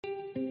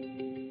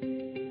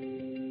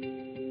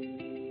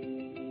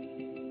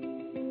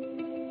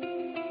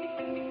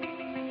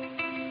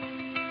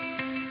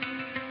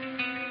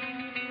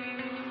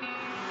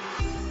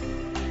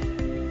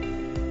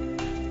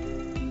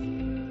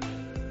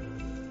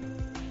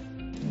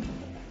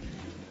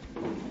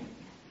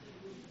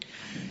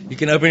You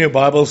can open your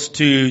Bibles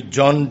to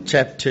John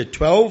chapter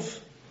 12.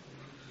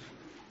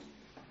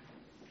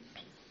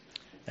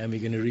 And we're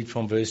going to read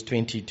from verse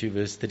 20 to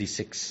verse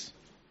 36.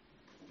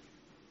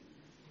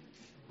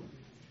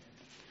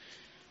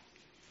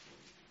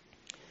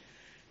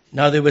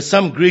 Now there were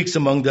some Greeks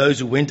among those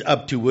who went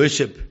up to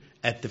worship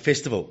at the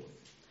festival.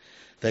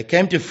 They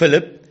came to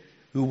Philip,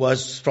 who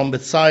was from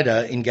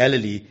Bethsaida in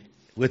Galilee,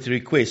 with a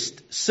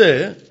request.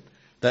 Sir,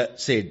 they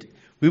said,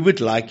 we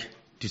would like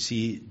to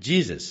see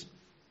Jesus.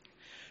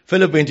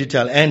 Philip went to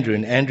tell Andrew,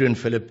 and Andrew and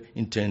Philip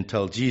in turn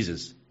told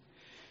Jesus.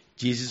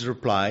 Jesus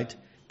replied,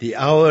 the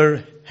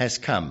hour has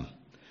come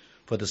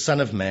for the Son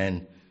of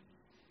Man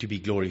to be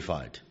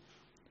glorified.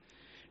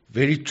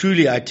 Very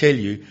truly I tell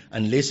you,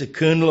 unless a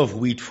kernel of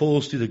wheat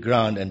falls to the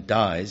ground and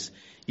dies,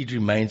 it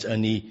remains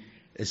only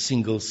a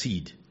single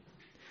seed.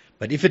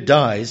 But if it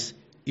dies,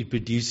 it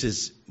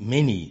produces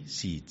many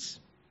seeds.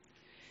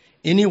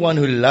 Anyone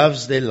who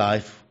loves their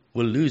life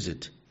will lose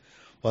it,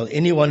 while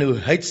anyone who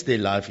hates their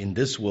life in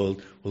this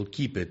world will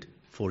keep it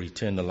for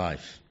eternal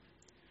life.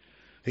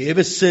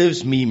 Whoever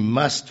serves me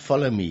must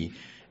follow me,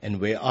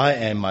 and where I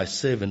am, my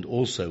servant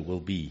also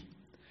will be.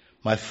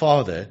 My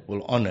Father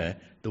will honor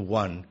the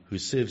one who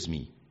serves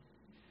me.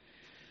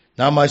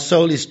 Now my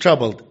soul is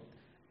troubled,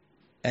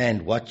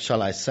 and what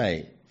shall I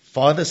say?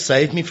 Father,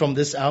 save me from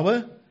this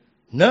hour?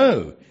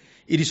 No,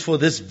 it is for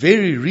this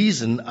very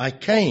reason I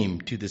came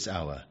to this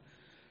hour.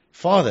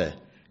 Father,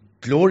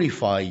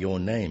 glorify your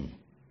name.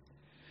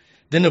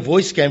 Then a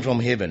voice came from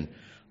heaven,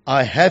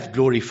 I have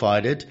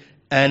glorified it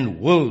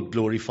and will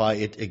glorify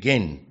it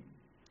again.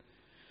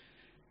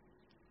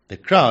 The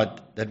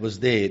crowd that was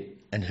there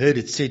and heard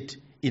it said,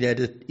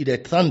 it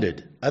had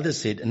thundered.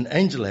 Others said, an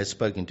angel has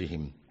spoken to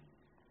him.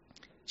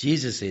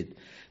 Jesus said,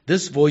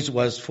 this voice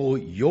was for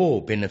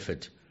your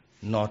benefit,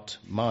 not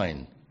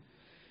mine.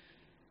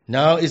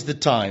 Now is the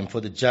time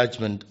for the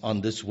judgment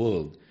on this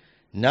world.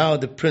 Now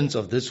the prince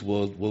of this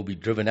world will be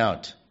driven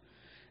out.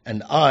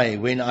 And I,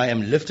 when I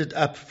am lifted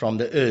up from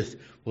the earth,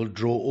 will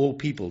draw all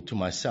people to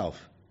myself.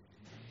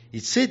 He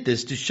said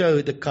this to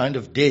show the kind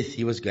of death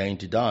he was going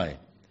to die.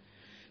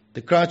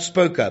 The crowd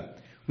spoke up.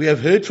 We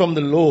have heard from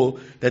the law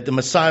that the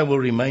Messiah will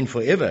remain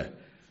forever.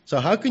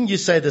 So how can you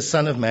say the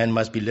Son of Man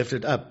must be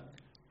lifted up?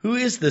 Who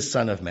is this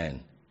Son of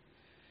Man?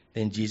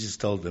 Then Jesus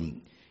told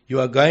them, you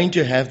are going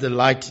to have the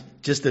light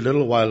just a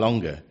little while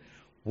longer.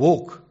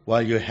 Walk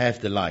while you have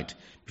the light,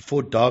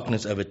 before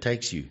darkness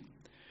overtakes you.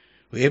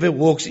 Whoever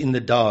walks in the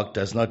dark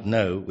does not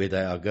know where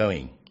they are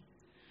going.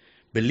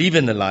 Believe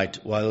in the light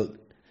while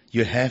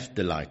you have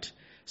the light,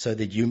 so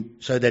that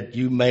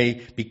you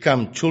may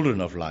become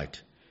children of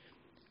light.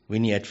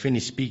 When he had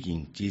finished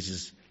speaking,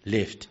 Jesus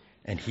left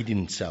and hid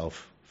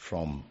himself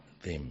from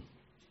them.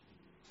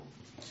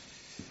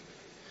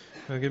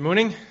 Well, good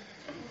morning.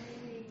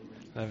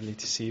 Lovely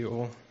to see you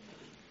all.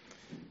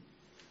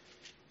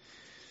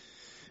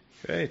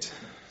 Great.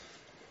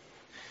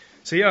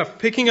 So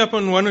picking up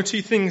on one or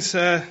two things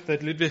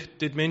that Ludwig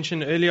did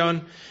mention early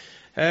on,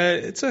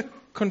 it's a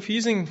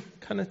confusing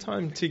kind of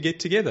time to get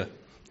together.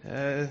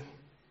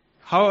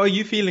 How are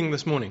you feeling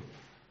this morning?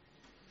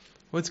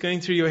 What's going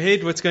through your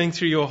head? What's going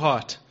through your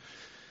heart?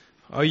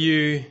 Are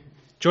you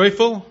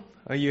joyful?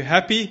 Are you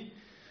happy?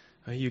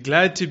 Are you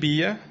glad to be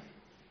here?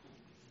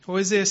 Or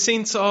is there a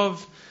sense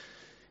of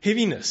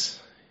heaviness?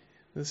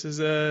 This is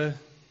a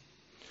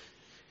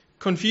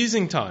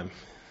confusing time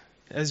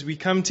as we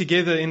come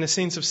together in a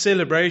sense of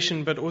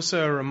celebration, but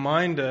also a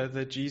reminder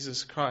that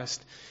Jesus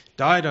Christ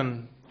died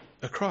on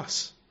a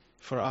cross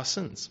for our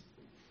sins.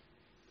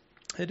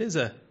 It is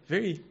a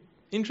very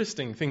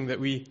interesting thing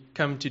that we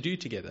come to do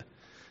together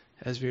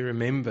as we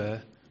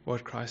remember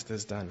what Christ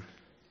has done.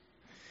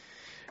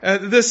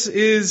 This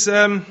is,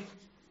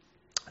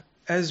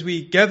 as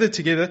we gather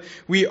together,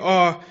 we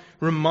are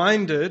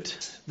reminded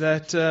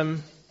that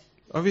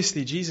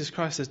obviously Jesus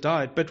Christ has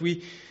died, but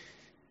we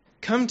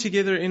come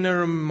together in a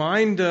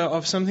reminder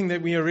of something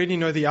that we already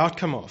know the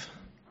outcome of.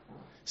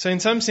 So in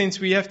some sense,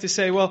 we have to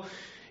say, well,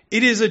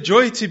 it is a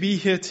joy to be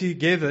here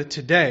together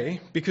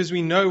today because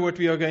we know what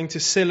we are going to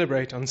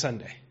celebrate on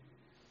Sunday.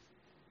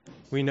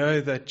 We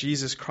know that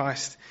Jesus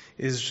Christ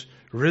is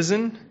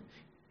risen,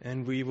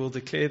 and we will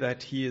declare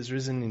that he is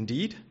risen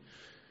indeed.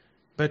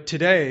 But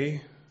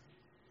today,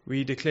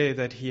 we declare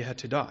that he had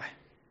to die,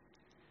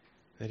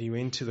 that he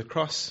went to the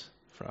cross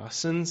for our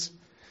sins,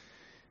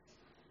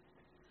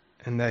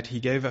 and that he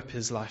gave up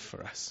his life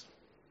for us.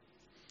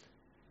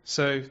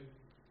 So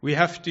we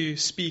have to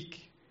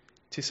speak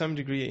to some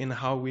degree in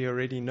how we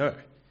already know.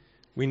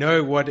 We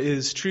know what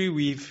is true.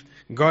 We've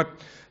got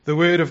the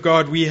Word of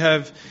God. We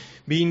have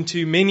been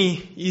to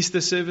many Easter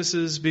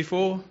services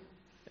before,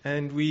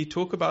 and we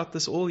talk about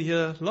this all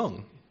year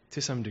long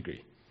to some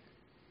degree.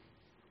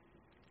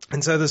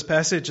 And so this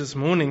passage this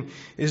morning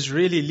is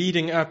really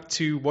leading up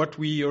to what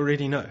we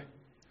already know.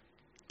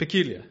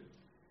 Peculiar,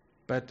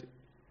 but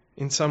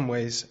in some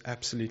ways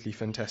absolutely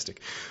fantastic.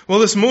 Well,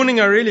 this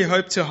morning I really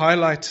hope to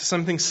highlight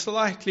something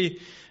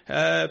slightly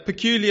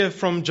peculiar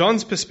from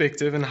John's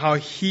perspective and how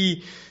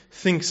he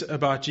thinks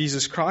about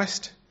Jesus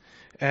Christ.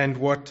 and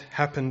what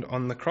happened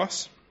on the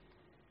cross.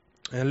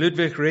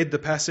 Ludwig read the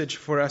passage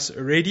for us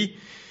already.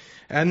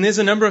 And there's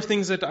a number of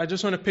things that I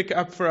just want to pick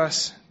up for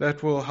us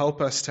that will help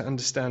us to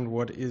understand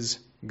what is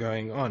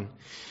going on.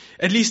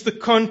 At least the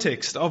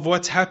context of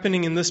what's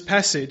happening in this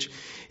passage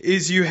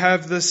is you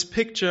have this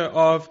picture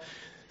of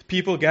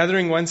people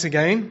gathering once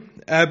again.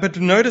 But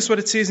notice what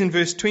it says in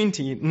verse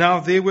 20. Now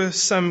there were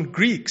some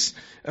Greeks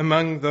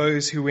among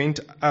those who went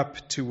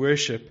up to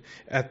worship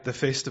at the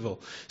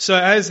festival. So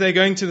as they're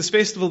going to this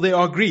festival, there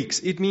are Greeks.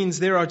 It means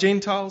there are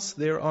Gentiles,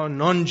 there are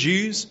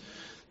non-Jews.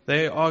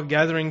 They are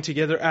gathering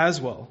together as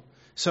well.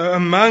 So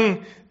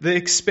among the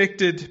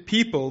expected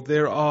people,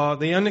 there are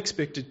the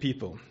unexpected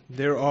people.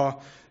 There are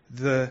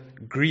the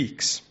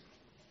Greeks.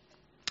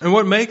 And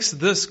what makes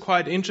this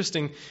quite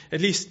interesting,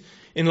 at least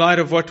in light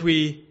of what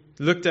we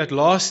looked at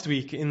last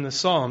week in the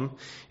Psalm,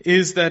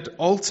 is that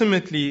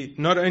ultimately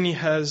not only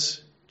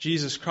has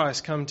Jesus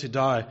Christ come to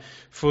die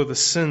for the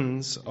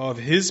sins of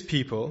his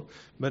people,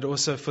 but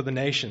also for the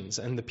nations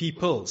and the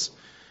peoples,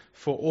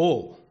 for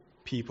all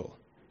people.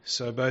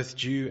 So both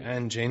Jew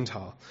and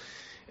Gentile.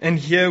 And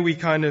here we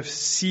kind of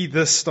see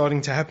this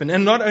starting to happen.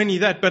 And not only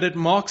that, but it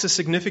marks a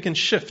significant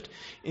shift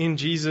in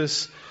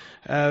Jesus'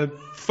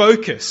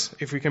 focus,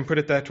 if we can put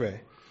it that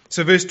way.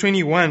 So verse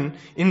 21,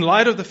 in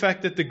light of the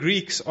fact that the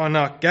Greeks are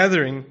now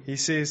gathering, he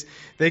says,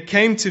 they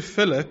came to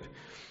Philip,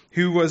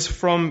 who was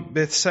from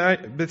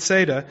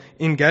Bethsaida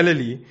in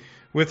Galilee,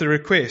 with a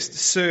request.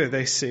 Sir,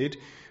 they said,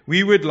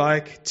 we would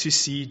like to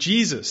see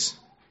Jesus.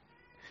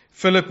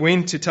 Philip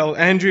went to tell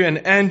Andrew,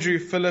 and Andrew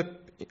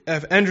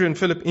and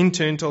Philip in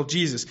turn told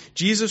Jesus.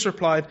 Jesus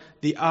replied,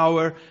 the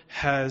hour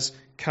has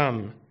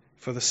come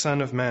for the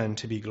Son of Man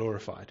to be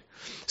glorified.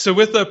 So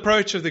with the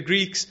approach of the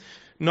Greeks,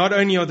 not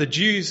only are the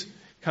Jews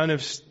kind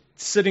of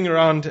sitting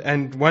around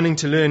and wanting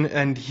to learn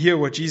and hear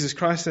what Jesus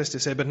Christ has to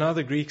say, but now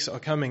the Greeks are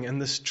coming, and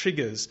this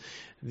triggers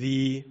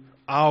the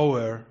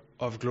hour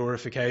of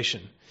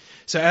glorification.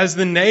 So as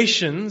the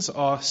nations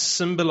are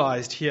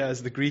symbolized here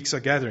as the Greeks are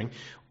gathering,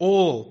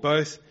 all,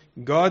 both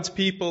God's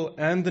people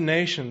and the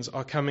nations,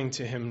 are coming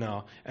to him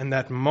now, and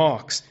that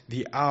marks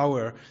the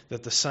hour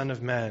that the Son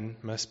of Man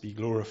must be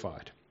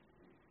glorified.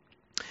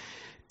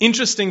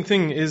 Interesting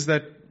thing is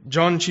that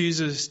John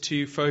chooses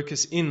to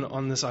focus in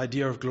on this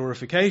idea of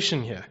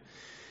glorification here.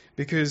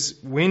 Because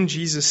when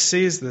Jesus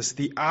says this,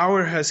 the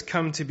hour has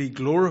come to be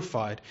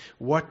glorified,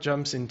 what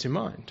jumps into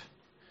mind?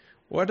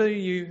 What do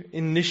you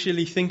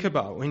initially think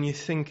about when you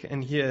think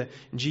and hear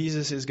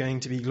Jesus is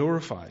going to be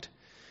glorified?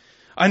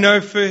 I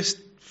know first,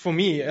 for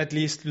me at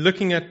least,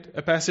 looking at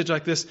a passage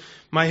like this,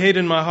 my head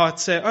and my heart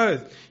say,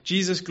 oh,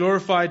 Jesus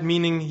glorified,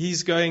 meaning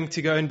he's going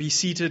to go and be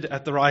seated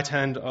at the right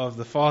hand of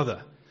the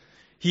Father.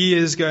 He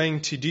is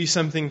going to do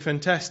something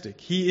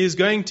fantastic. He is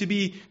going to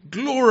be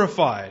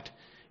glorified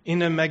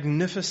in a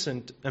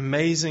magnificent,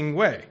 amazing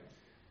way.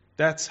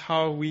 That's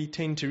how we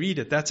tend to read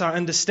it. That's our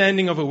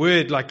understanding of a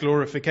word like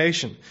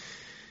glorification.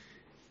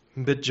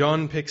 But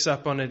John picks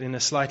up on it in a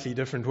slightly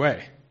different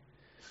way.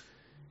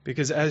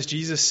 Because as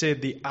Jesus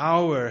said, the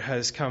hour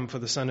has come for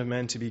the Son of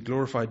Man to be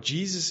glorified.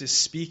 Jesus is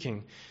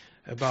speaking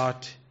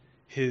about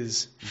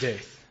his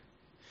death.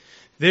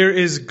 There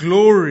is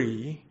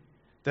glory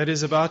that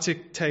is about to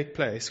take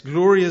place.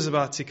 Glory is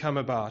about to come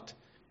about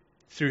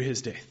through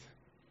his death.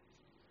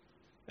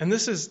 And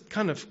this is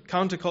kind of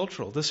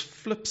countercultural. This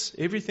flips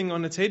everything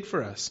on its head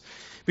for us.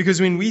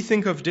 Because when we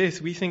think of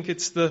death, we think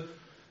it's the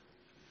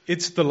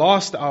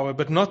last hour,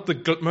 but not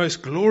the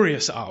most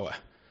glorious hour.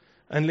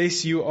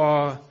 Unless you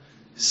are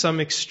some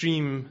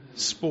extreme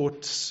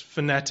sports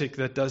fanatic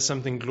that does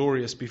something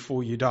glorious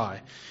before you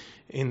die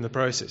in the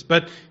process.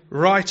 But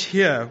right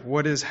here,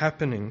 what is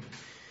happening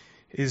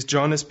is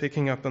John is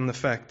picking up on the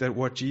fact that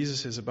what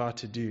Jesus is about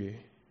to do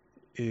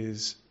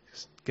is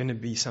going to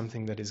be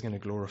something that is going to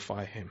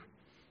glorify him.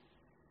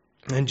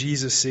 And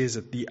Jesus says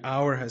that the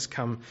hour has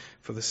come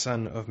for the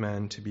Son of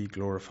Man to be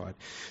glorified.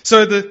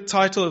 So the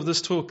title of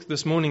this talk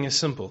this morning is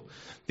simple: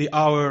 The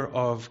Hour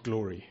of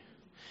Glory.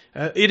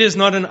 It is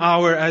not an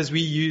hour as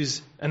we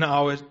use an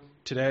hour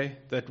today,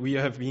 that we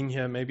have been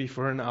here maybe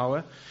for an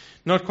hour.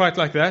 Not quite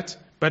like that,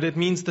 but it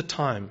means the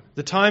time.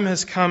 The time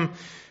has come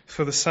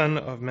for the Son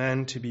of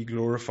Man to be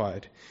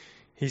glorified.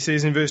 He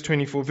says in verse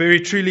 24, very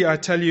truly I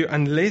tell you,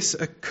 unless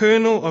a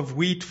kernel of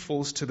wheat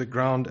falls to the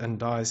ground and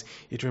dies,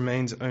 it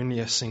remains only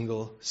a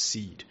single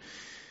seed.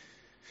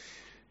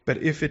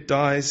 But if it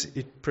dies,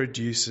 it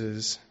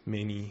produces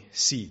many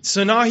seeds.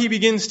 So now he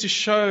begins to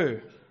show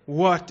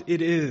what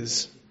it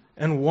is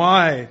and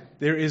why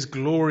there is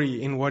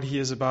glory in what he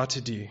is about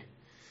to do.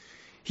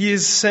 He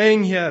is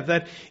saying here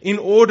that in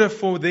order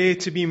for there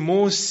to be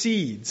more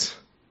seeds,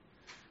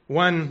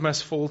 one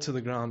must fall to the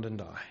ground and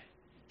die.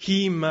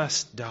 He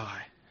must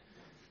die.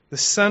 The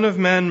Son of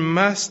Man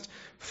must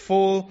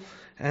fall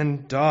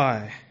and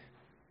die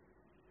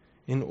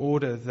in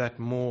order that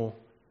more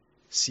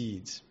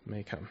seeds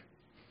may come.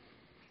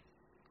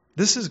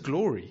 This is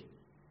glory.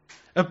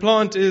 A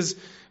plant is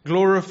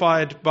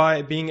glorified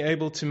by being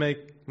able to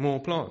make more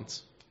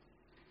plants.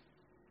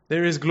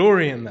 There is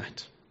glory in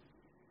that.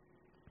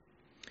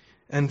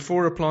 And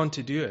for a plant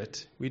to do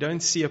it, we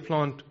don't see a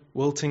plant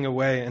wilting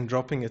away and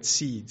dropping its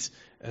seeds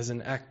as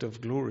an act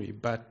of glory,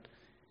 but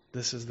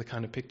this is the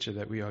kind of picture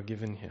that we are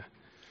given here.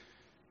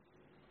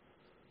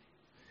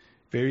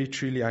 Very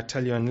truly, I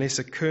tell you, unless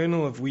a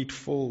kernel of wheat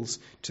falls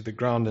to the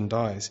ground and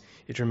dies,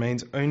 it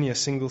remains only a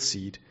single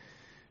seed.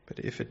 But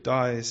if it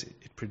dies,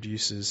 it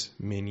produces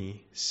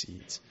many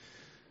seeds.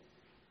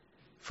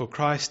 For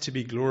Christ to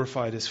be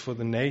glorified is for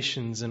the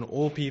nations and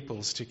all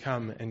peoples to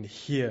come and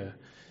hear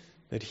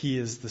that He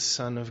is the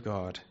Son of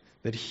God,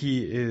 that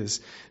He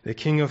is the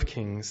King of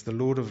Kings, the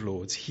Lord of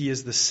Lords. He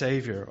is the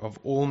Savior of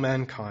all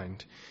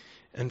mankind,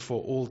 and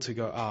for all to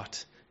go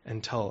out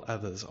and tell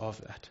others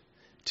of that,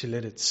 to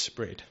let it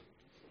spread.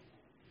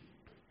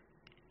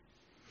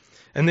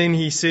 And then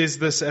he says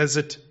this as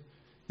it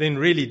then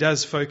really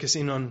does focus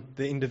in on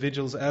the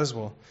individuals as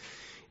well.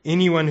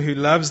 Anyone who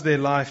loves their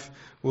life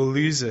will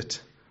lose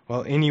it,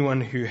 while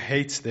anyone who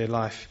hates their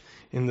life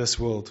in this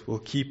world will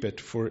keep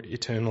it for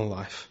eternal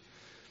life.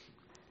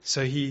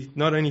 So he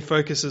not only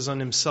focuses on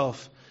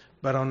himself,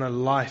 but on a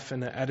life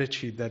and an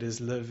attitude that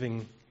is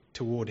living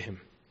toward Him,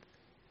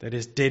 that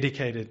is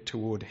dedicated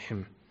toward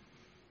Him.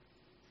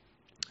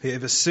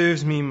 Whoever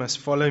serves me must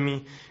follow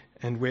me,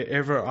 and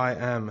wherever I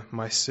am,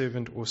 my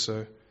servant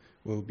also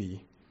will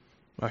be.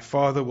 My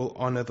Father will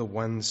honor the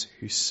ones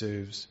who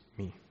serves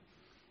me.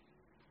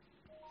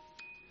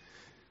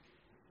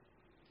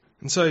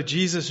 And so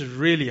Jesus is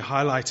really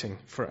highlighting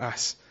for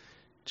us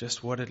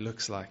just what it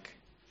looks like.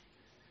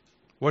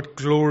 What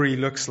glory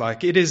looks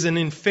like. It is an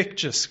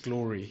infectious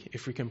glory,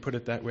 if we can put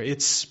it that way.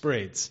 It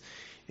spreads.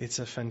 It's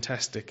a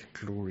fantastic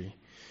glory.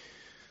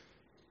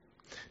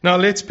 Now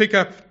let's pick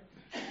up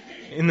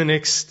in the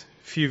next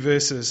few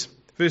verses.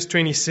 Verse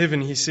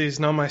 27, he says,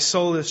 "Now my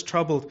soul is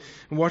troubled.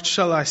 What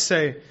shall I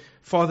say?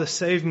 Father,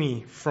 save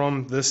me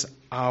from this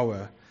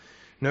hour.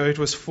 No, it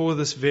was for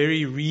this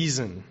very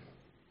reason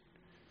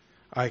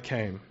I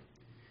came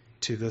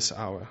to this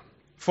hour.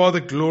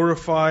 Father,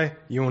 glorify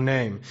your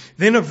name."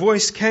 Then a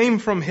voice came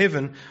from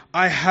heaven,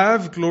 "I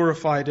have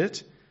glorified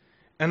it,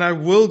 and I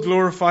will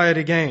glorify it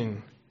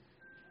again."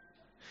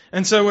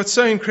 And so what's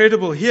so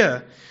incredible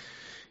here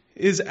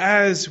is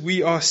as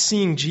we are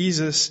seeing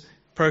Jesus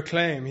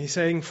proclaim, He's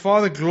saying,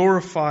 "Father,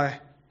 glorify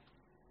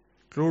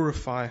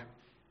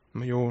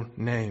your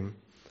name."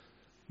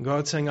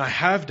 God's saying, "I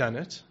have done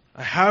it.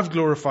 I have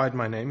glorified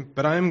my name,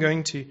 but I am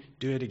going to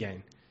do it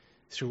again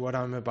through what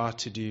I'm about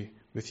to do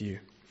with you."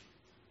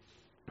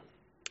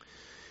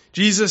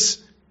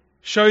 Jesus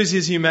shows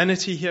His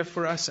humanity here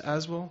for us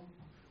as well,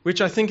 which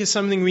I think is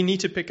something we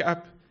need to pick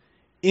up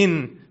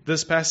in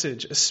this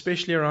passage,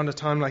 especially around a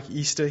time like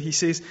Easter. He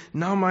says,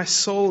 "Now my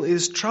soul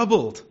is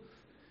troubled."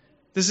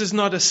 This is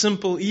not a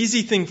simple,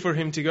 easy thing for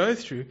Him to go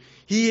through.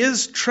 He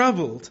is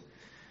troubled.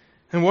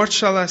 And what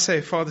shall I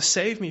say? Father,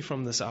 save me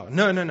from this hour.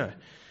 No.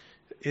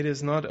 It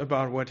is not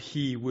about what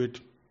He would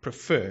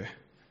prefer,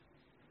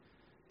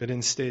 but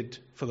instead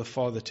for the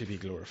Father to be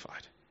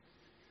glorified.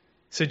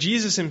 So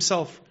Jesus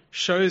Himself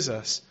shows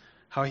us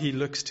how He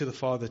looks to the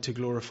Father to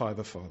glorify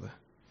the Father.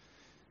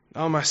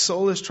 "Now my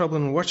soul is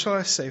troubled, and what shall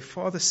I say?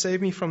 Father,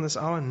 save me from this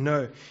hour?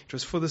 No, it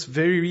was for this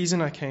very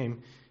reason I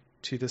came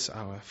to this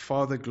hour.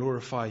 Father,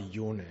 glorify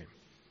your name."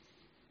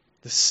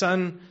 The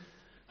Son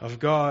of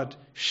God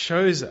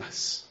shows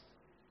us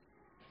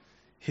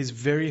His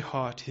very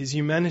heart, His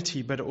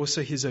humanity, but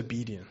also His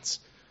obedience.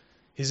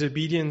 His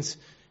obedience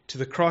to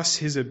the cross,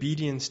 His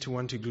obedience to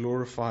want to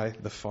glorify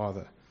the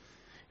Father.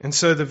 And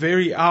so the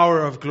very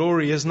hour of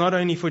glory is not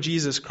only for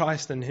Jesus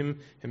Christ and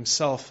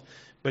Himself,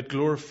 but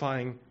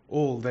glorifying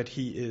all that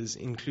He is,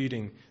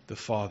 including the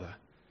Father.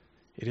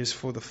 It is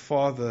for the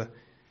Father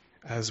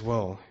as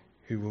well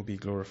who will be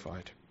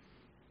glorified.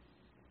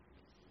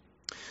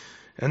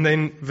 And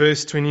then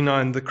verse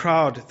 29, the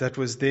crowd that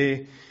was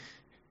there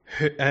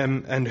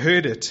and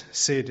heard it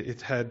said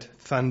it had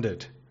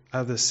thundered.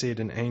 Others said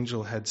an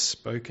angel had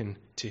spoken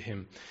to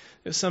him.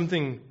 There's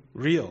something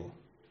real,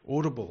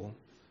 audible,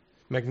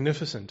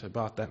 magnificent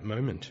about that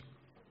moment.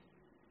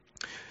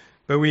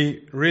 But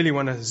we really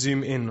want to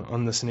zoom in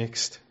on this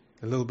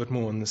a little bit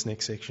more on this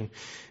next section.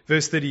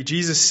 Verse 30,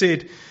 Jesus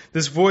said,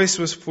 "This voice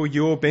was for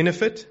your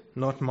benefit,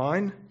 not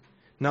mine.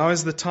 Now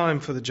is the time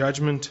for the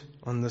judgment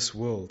on this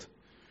world.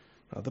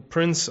 Now the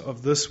prince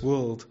of this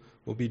world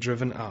will be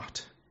driven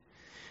out.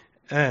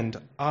 And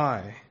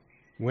I,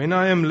 when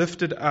I am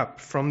lifted up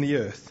from the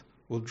earth,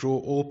 will draw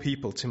all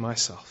people to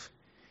myself."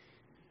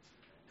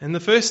 And the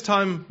first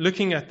time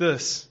looking at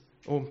this,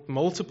 or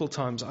multiple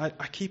times, I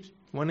keep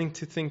wanting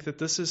to think that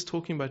this is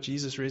talking about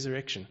Jesus'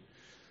 resurrection.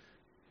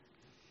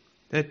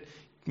 That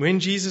when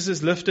Jesus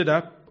is lifted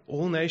up,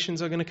 all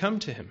nations are going to come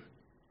to Him.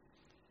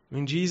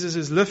 When Jesus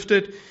is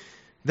lifted,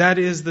 that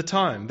is the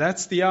time.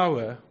 That's the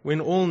hour when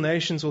all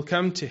nations will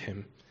come to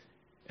Him,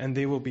 and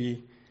He will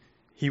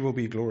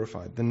be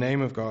glorified. The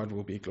name of God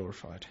will be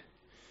glorified.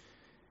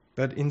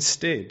 But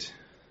instead,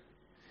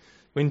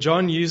 when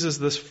John uses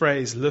this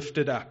phrase,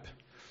 lifted up,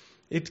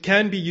 it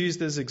can be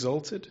used as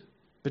exalted,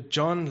 but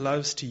John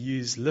loves to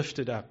use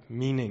lifted up,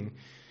 meaning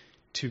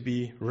to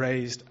be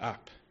raised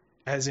up,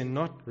 as in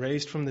not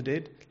raised from the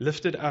dead,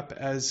 lifted up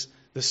as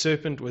the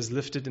serpent was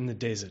lifted in the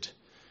desert.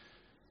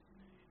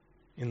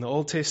 In the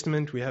Old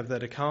Testament, we have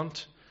that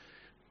account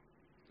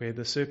where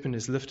the serpent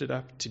is lifted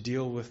up to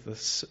deal with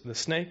the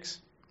snakes.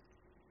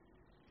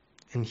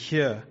 And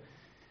here,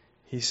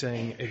 he's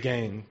saying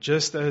again,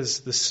 just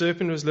as the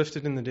serpent was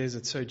lifted in the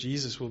desert, so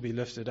Jesus will be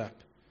lifted up.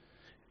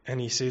 And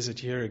he says it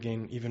here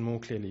again, even more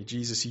clearly.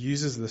 Jesus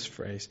uses this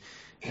phrase,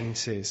 and he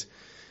says,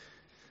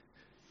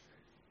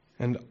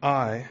 "And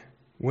I,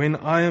 when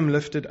I am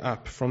lifted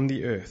up from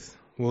the earth,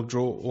 will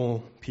draw all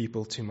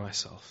people to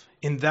myself."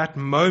 In that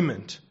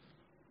moment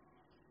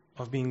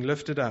of being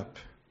lifted up,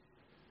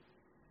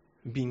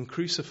 being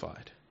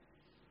crucified,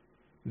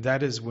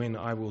 that is when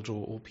I will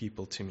draw all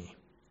people to me.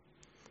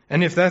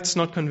 And if that's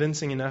not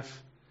convincing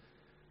enough,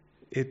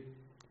 it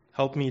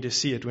helped me to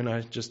see it when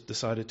I just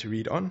decided to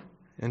read on.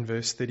 In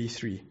verse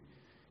 33,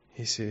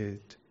 he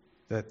said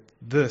that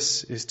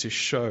this is to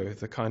show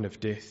the kind of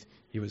death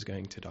he was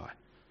going to die.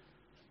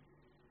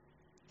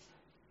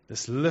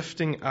 This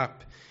lifting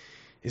up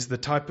is the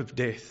type of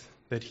death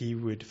that he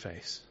would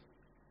face.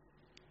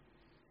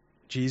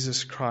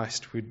 Jesus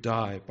Christ would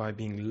die by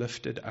being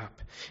lifted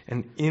up.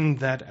 And in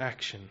that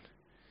action,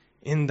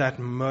 in that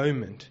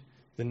moment,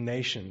 the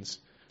nations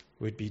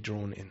would be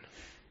drawn in.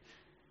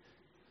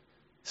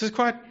 This is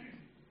quite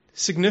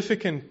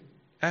significant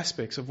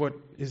aspects of what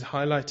is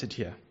highlighted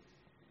here.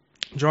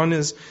 John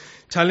is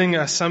telling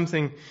us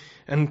something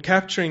and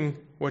capturing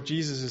what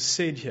Jesus has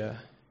said here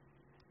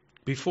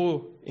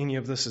before any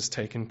of this has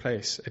taken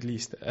place, at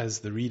least as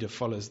the reader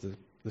follows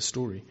the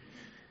story.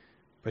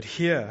 But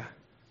here,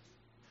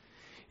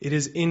 it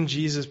is in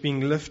Jesus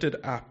being lifted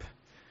up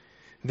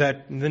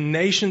that the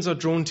nations are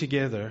drawn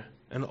together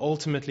and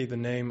ultimately the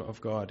name of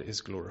God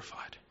is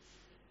glorified.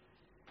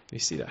 You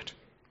see that?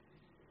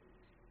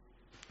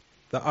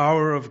 The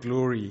hour of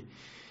glory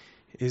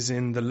is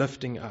in the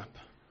lifting up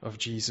of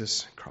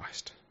Jesus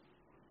Christ.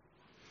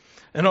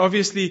 And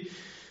obviously,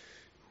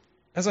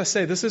 as I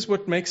say, this is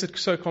what makes it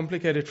so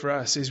complicated for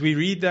us, is we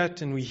read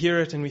that and we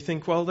hear it and we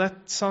think, well,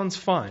 that sounds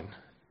fine.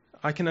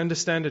 I can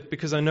understand it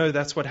because I know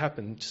that's what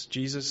happened.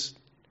 Jesus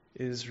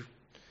is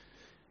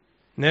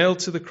nailed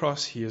to the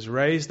cross. He is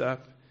raised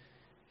up.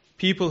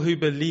 People who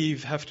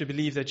believe have to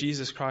believe that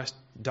Jesus Christ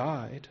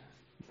died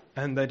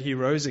and that he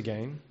rose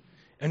again.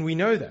 And we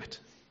know that.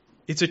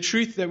 It's a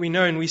truth that we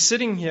know. And we're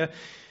sitting here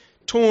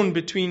torn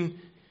between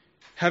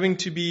having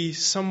to be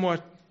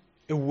somewhat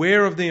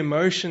aware of the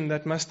emotion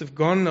that must have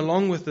gone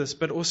along with this,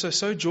 but also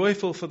so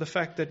joyful for the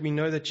fact that we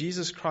know that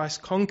Jesus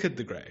Christ conquered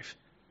the grave.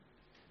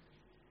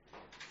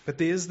 But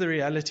there is the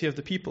reality of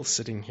the people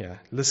sitting here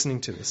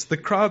listening to this. The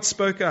crowd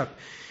spoke up.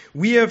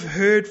 "We have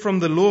heard from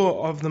the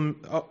law of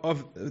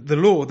the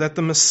law that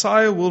the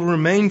Messiah will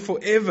remain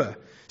forever.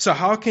 So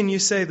how can you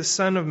say the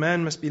Son of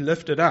Man must be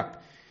lifted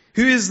up?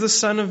 Who is the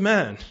Son of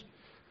Man?"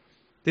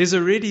 There's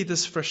already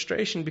this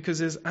frustration because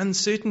there's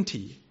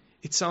uncertainty.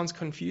 It sounds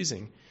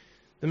confusing.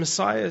 The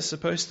Messiah is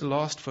supposed to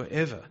last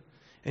forever,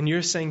 and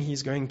you're saying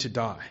he's going to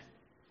die.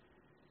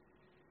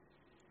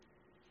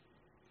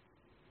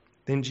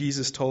 Then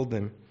Jesus told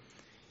them,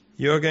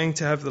 "You are going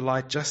to have the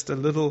light just a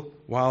little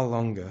while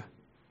longer.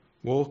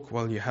 Walk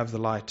while you have the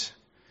light,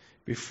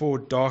 before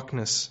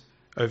darkness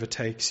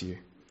overtakes you.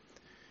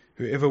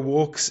 Whoever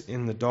walks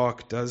in the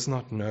dark does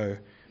not know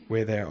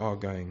where they are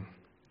going.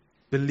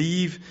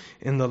 Believe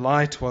in the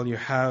light while you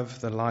have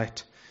the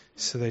light,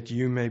 so that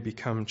you may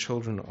become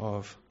children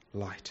of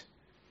light."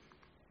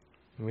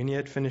 And when he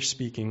had finished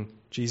speaking,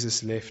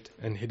 Jesus left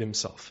and hid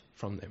himself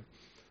from them.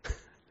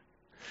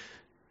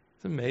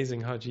 It's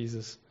amazing how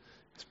Jesus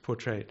is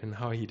portrayed and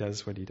how he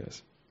does what he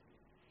does.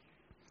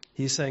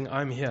 He's saying,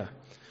 I'm here.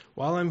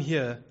 While I'm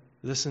here,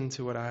 listen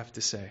to what I have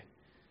to say.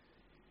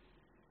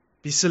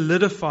 Be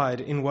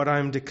solidified in what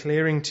I'm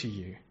declaring to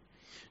you.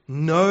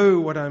 Know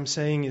what I'm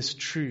saying is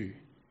true.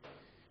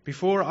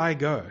 Before I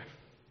go,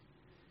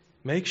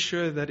 make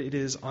sure that it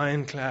is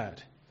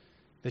ironclad,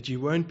 that you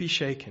won't be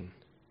shaken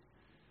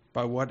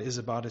by what is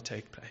about to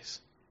take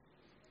place.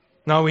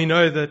 Now we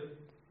know that,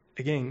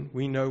 again,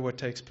 we know what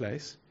takes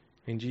place.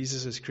 When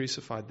Jesus is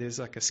crucified, there's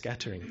like a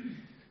scattering.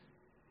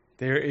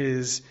 There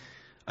is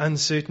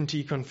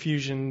uncertainty,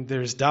 confusion,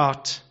 there's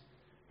doubt.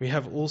 We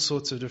have all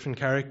sorts of different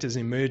characters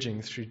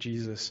emerging through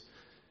Jesus'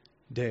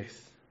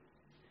 death.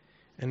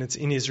 And it's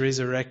in his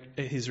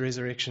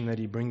resurrection that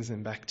he brings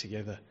them back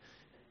together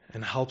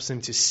and helps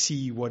them to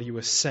see what he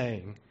was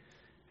saying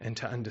and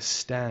to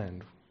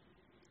understand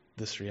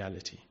this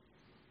reality.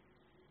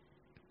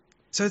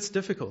 So it's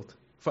difficult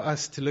for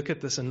us to look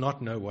at this and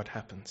not know what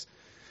happens.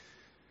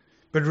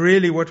 But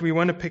really what we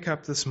want to pick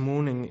up this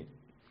morning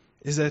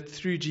is that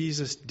through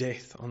Jesus'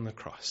 death on the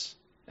cross,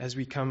 as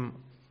we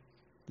come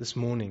this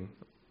morning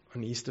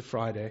on Easter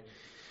Friday,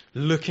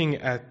 looking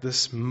at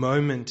this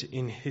moment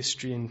in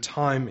history and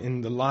time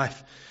in the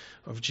life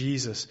of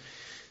Jesus,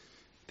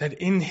 that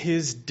in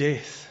his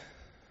death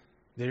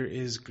there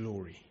is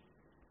glory.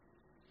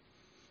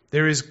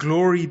 There is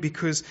glory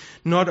because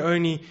not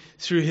only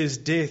through his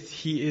death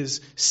he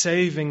is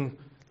saving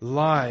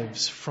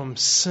lives from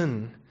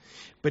sin,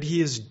 but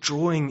he is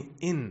drawing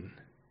in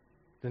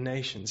the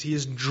nations. He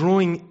is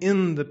drawing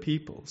in the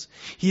peoples.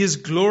 He is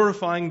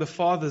glorifying the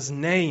Father's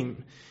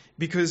name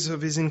because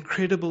of his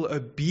incredible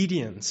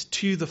obedience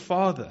to the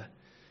Father.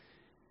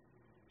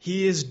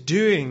 He is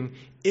doing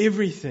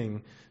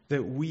everything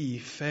that we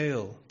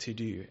fail to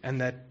do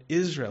and that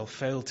Israel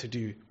failed to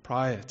do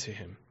prior to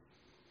him.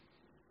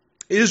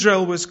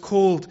 Israel was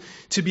called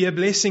to be a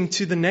blessing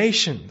to the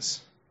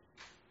nations.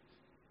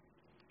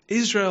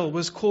 Israel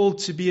was called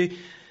to be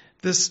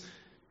this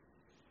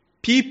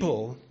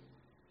people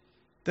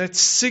that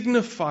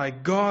signify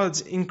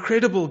God's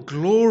incredible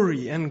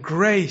glory and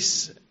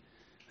grace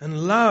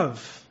and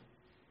love.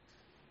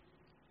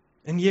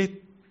 And yet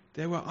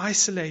they were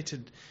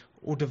isolated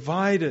or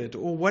divided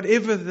or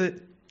whatever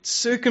the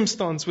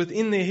circumstance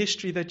within their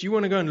history that you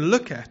want to go and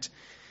look at.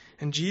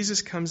 And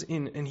Jesus comes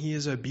in and he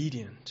is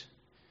obedient.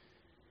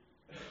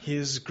 He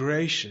is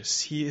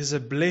gracious. He is a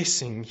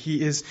blessing.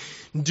 He is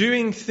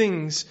doing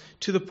things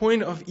to the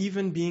point of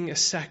even being a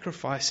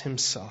sacrifice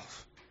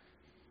himself.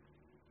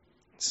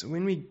 So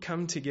when we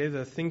come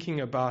together thinking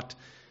about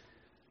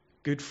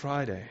Good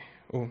Friday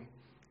or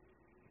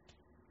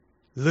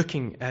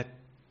looking at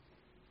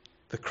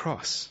the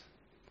cross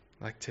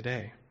like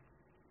today,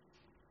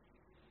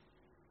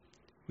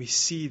 we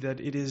see that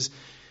it is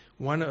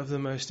one of the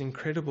most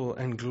incredible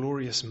and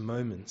glorious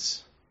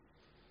moments.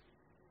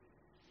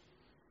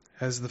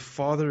 As the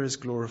Father is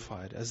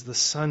glorified, as the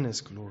Son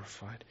is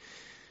glorified,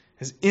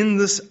 as in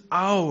this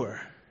hour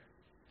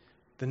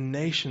the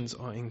nations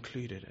are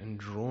included and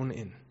drawn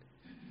in.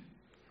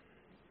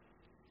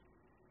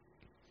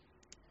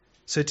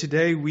 So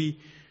today we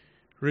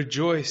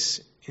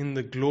rejoice in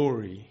the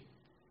glory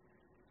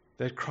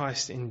that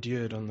Christ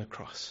endured on the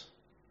cross.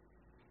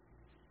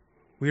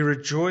 We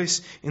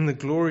rejoice in the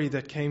glory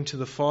that came to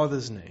the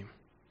Father's name.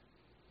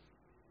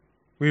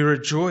 We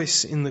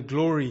rejoice in the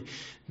glory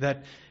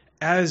that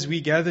as we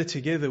gather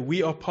together,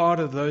 we are part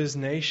of those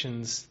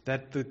nations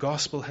that the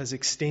gospel has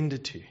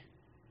extended to.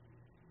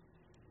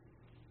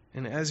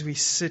 And as we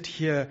sit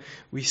here,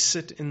 we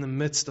sit in the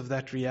midst of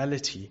that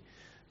reality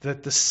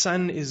that the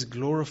Son is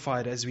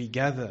glorified as we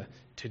gather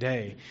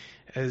today,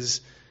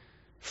 as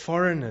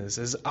foreigners,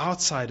 as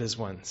outsiders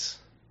once,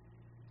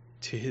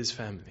 to his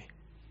family.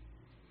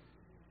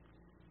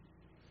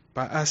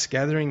 By us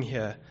gathering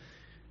here,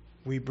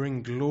 we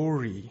bring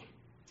glory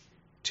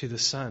to the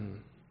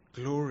Son,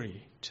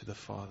 glory to the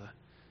Father,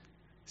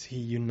 as he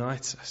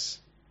unites us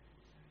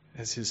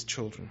as his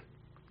children.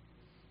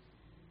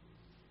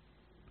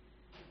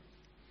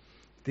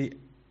 The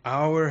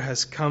hour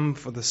has come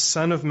for the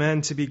Son of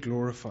Man to be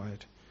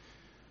glorified.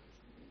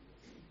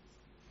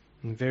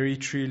 And very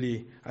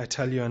truly, I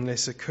tell you,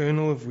 unless a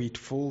kernel of wheat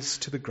falls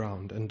to the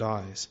ground and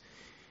dies,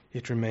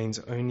 it remains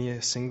only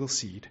a single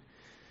seed.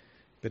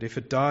 But if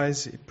it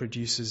dies, it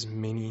produces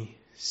many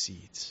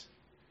seeds.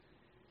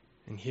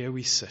 And here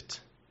we sit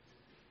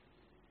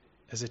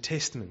as a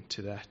testament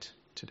to that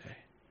today.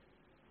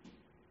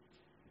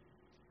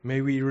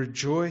 May we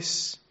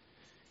rejoice,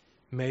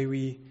 may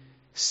we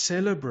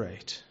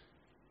celebrate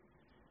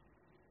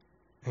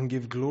and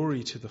give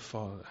glory to the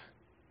Father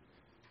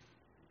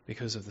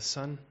because of the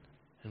Son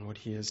and what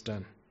he has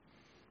done.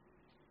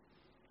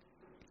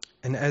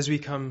 And as we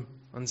come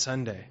on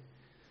Sunday,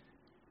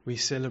 we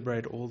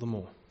celebrate all the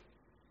more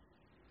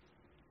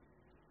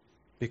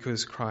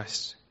because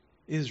Christ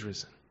is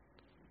risen.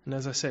 And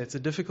as I say, it's a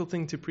difficult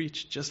thing to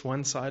preach just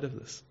one side of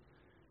this.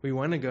 We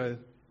want to go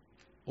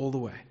all the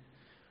way.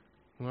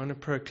 We want to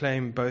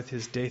proclaim both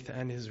his death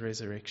and his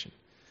resurrection.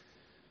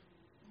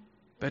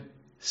 But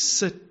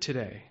sit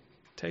today.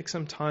 Take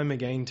some time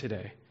again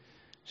today.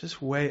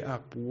 Just weigh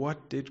up,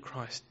 what did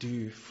Christ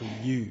do for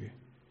you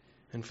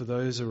and for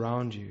those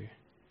around you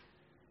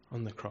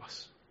on the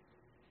cross?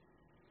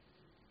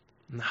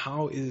 And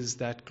how is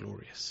that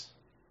glorious?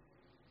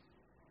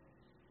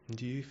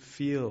 Do you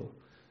feel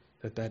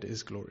that that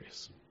is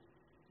glorious?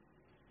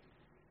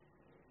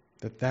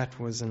 That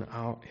was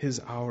his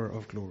hour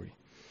of glory.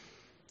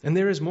 And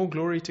there is more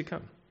glory to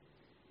come.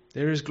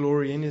 There is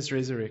glory in his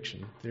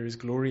resurrection. There is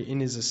glory in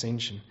his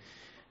ascension.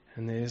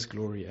 And there is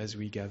glory as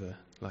we gather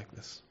like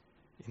this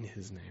in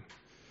his name.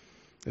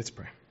 Let's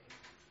pray.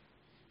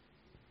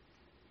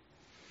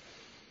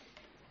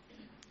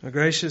 Our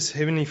gracious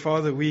Heavenly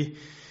Father, we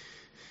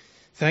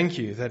thank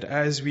you that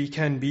as we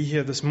can be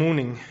here this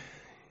morning,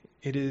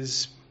 it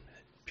is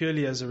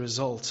purely as a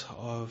result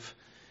of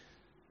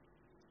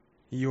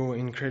your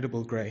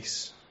incredible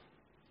grace,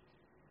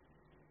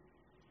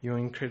 your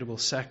incredible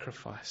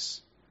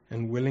sacrifice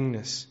and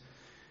willingness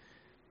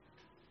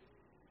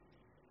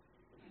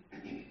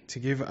to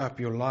give up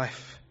your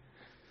life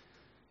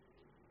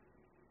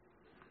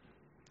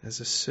as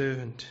a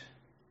servant,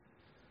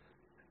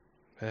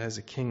 but as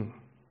a king,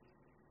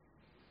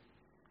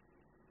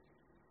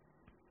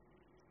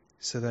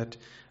 so that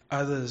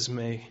others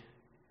may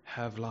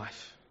have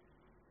life,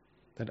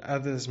 that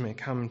others may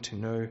come to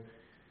know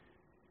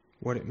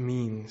what it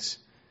means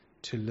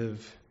to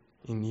live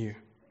in you.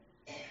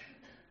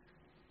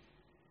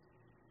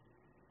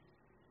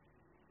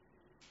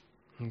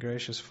 And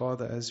gracious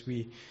Father, as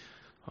we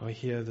are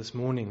here this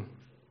morning,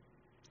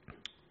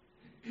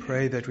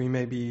 pray that we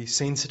may be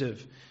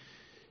sensitive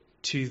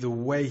to the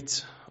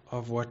weight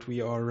of what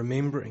we are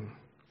remembering,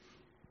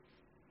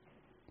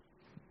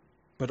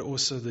 but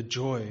also the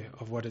joy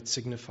of what it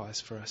signifies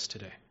for us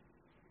today.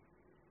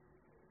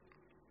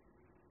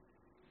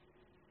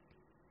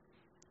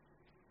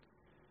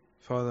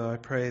 Father, I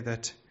pray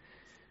that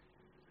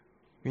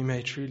we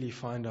may truly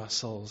find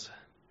ourselves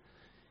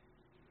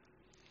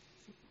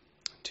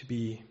to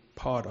be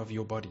part of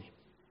your body,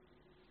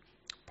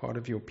 part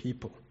of your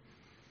people,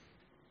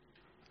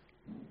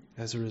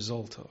 as a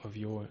result of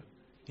your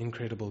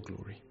incredible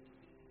glory.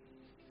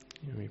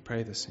 And we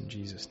pray this in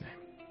Jesus'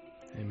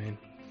 name.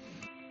 Amen.